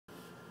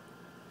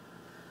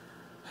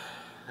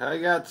I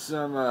got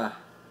some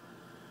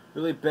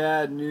really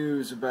bad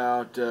news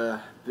about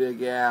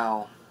Big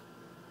Al.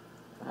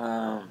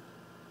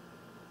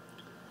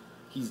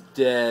 He's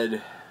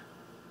dead.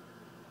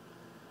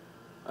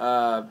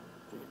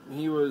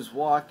 He was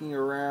walking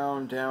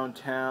around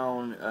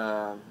downtown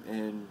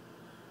in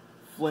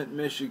Flint,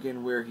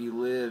 Michigan, where he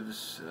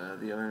lives,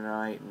 the other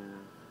night, and,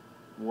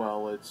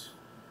 well, it's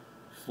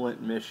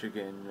Flint,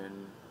 Michigan,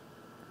 and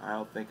I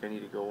don't think I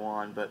need to go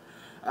on, but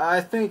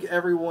I think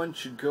everyone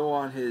should go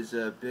on his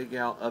Big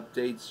Al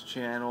Updates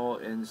channel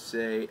and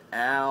say,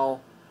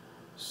 "Al,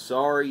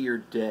 sorry you're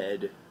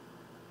dead."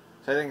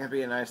 So I think that'd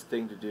be a nice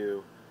thing to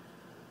do.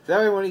 That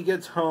way when he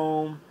gets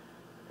home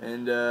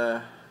and,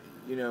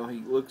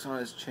 he looks on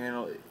his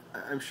channel,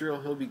 I'm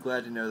sure he'll be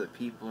glad to know that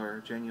people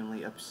are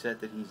genuinely upset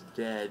that he's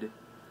dead.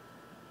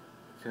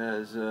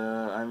 Because,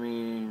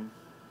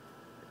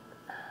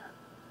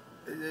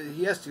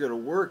 he has to go to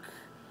work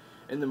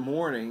in the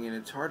morning, and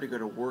it's hard to go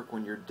to work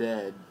when you're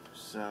dead,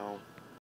 so